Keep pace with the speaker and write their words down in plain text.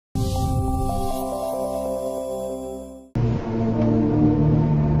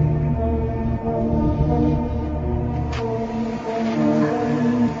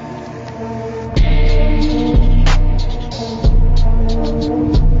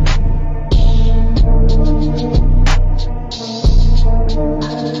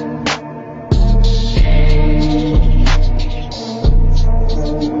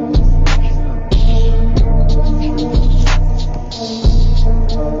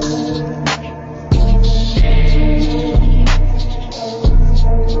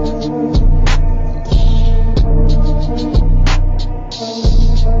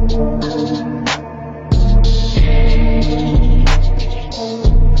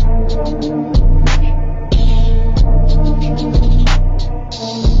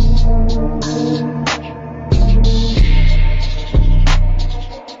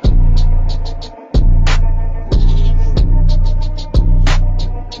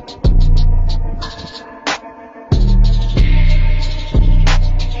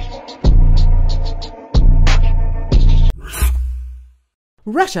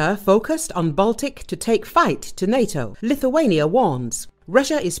Russia focused on Baltic to take fight to NATO, Lithuania warns.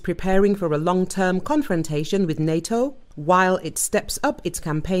 Russia is preparing for a long-term confrontation with NATO while it steps up its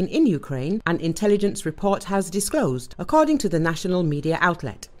campaign in Ukraine, an intelligence report has disclosed, according to the national media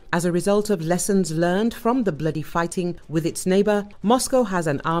outlet. As a result of lessons learned from the bloody fighting with its neighbor, Moscow has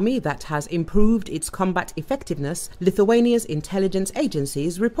an army that has improved its combat effectiveness, Lithuania's intelligence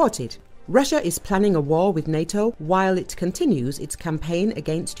agencies reported. Russia is planning a war with NATO while it continues its campaign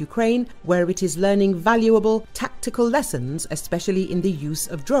against Ukraine, where it is learning valuable tactical lessons, especially in the use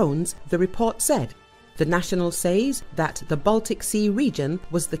of drones, the report said. The National says that the Baltic Sea region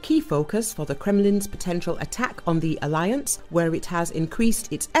was the key focus for the Kremlin's potential attack on the alliance, where it has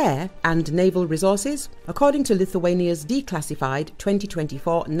increased its air and naval resources, according to Lithuania's declassified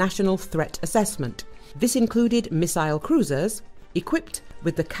 2024 National Threat Assessment. This included missile cruisers, equipped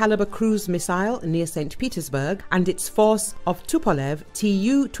with the Caliber cruise missile near St. Petersburg and its force of Tupolev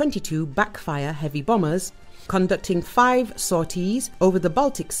Tu-22 backfire heavy bombers, conducting 5 sorties over the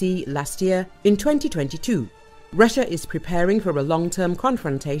Baltic Sea last year in 2022. Russia is preparing for a long-term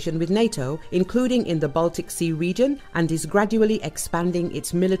confrontation with NATO, including in the Baltic Sea region, and is gradually expanding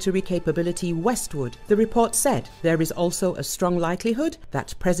its military capability westward, the report said. There is also a strong likelihood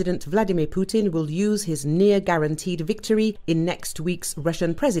that President Vladimir Putin will use his near-guaranteed victory in next week's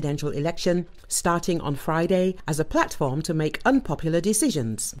Russian presidential election, starting on Friday, as a platform to make unpopular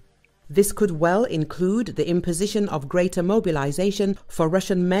decisions. This could well include the imposition of greater mobilization for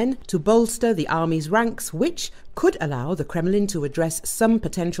Russian men to bolster the army's ranks, which could allow the Kremlin to address some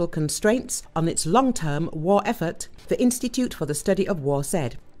potential constraints on its long-term war effort, the Institute for the Study of War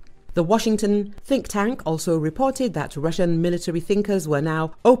said. The Washington think tank also reported that Russian military thinkers were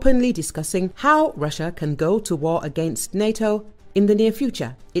now openly discussing how Russia can go to war against NATO in the near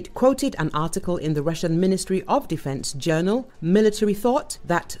future. It quoted an article in the Russian Ministry of Defense journal, Military Thought,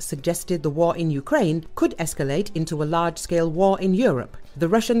 that suggested the war in Ukraine could escalate into a large-scale war in Europe. The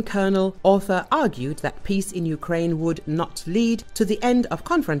Russian author argued that peace in Ukraine would not lead to the end of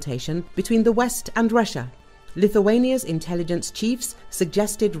confrontation between the West and Russia. Lithuania's intelligence chiefs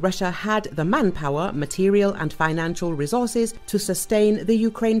suggested Russia had the manpower, material and financial resources to sustain the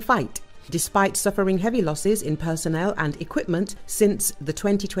Ukraine fight. Despite suffering heavy losses in personnel and equipment since the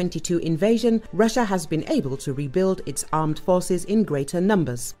 2022 invasion, Russia has been able to rebuild its armed forces in greater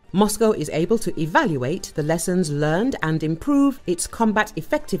numbers. Moscow is able to evaluate the lessons learned and improve its combat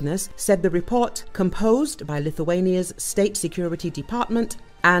effectiveness, said the report, composed by Lithuania's State Security Department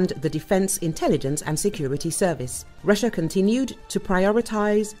and the Defense Intelligence and Security Service. Russia continued to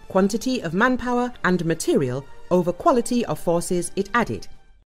prioritize quantity of manpower and material over quality of forces, it added.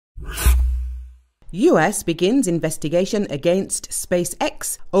 US begins investigation against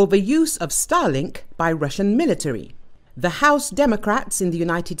SpaceX over use of Starlink by Russian military. The House Democrats in the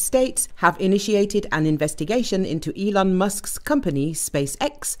United States have initiated an investigation into Elon Musk's company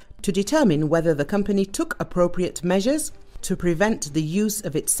SpaceX to determine whether the company took appropriate measures to prevent the use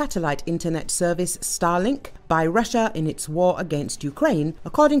of its satellite internet service Starlink by Russia in its war against Ukraine,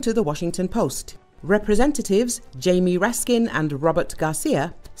 according to the Washington Post. Representatives Jamie Raskin and Robert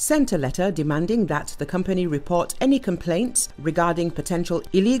Garcia sent a letter demanding that the company report any complaints regarding potential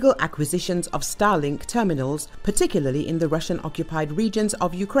illegal acquisitions of Starlink terminals, particularly in the Russian-occupied regions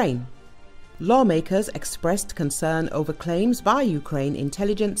of Ukraine. Lawmakers expressed concern over claims by Ukraine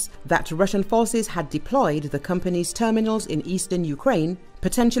intelligence that Russian forces had deployed the company's terminals in eastern Ukraine,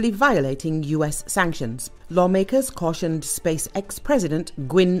 potentially violating US sanctions. Lawmakers cautioned SpaceX President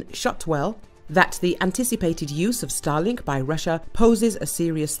Gwynne Shotwell that the anticipated use of Starlink by Russia poses a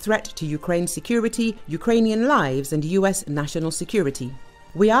serious threat to Ukraine's security, Ukrainian lives and US national security.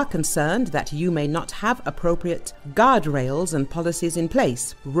 We are concerned that you may not have appropriate guardrails and policies in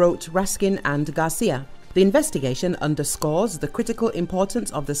place, wrote Raskin and Garcia. The investigation underscores the critical importance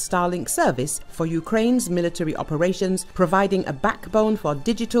of the Starlink service for Ukraine's military operations, providing a backbone for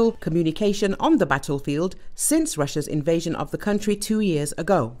digital communication on the battlefield since Russia's invasion of the country 2 years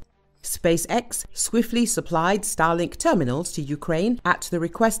ago. SpaceX swiftly supplied Starlink terminals to Ukraine at the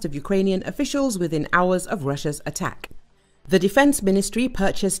request of Ukrainian officials within hours of Russia's attack. The Defense Ministry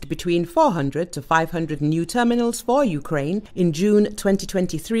purchased between 400 to 500 new terminals for Ukraine in June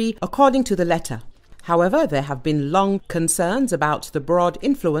 2023, according to the letter. However, there have been long concerns about the broad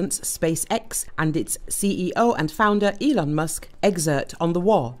influence SpaceX and its CEO and founder Elon Musk exert on the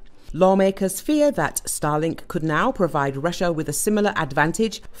war. Lawmakers fear that Starlink could now provide Russia with a similar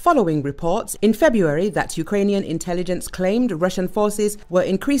advantage following reports in February that Ukrainian intelligence claimed Russian forces were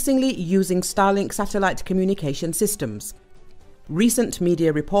increasingly using Starlink satellite communication systems. Recent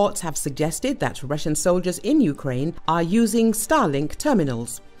media reports have suggested that Russian soldiers in Ukraine are using Starlink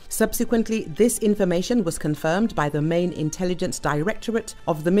terminals. Subsequently, this information was confirmed by the main intelligence directorate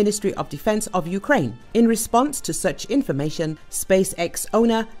of the Ministry of Defense of Ukraine. In response to such information, SpaceX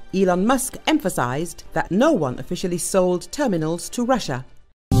owner Elon Musk emphasized that no one officially sold terminals to Russia.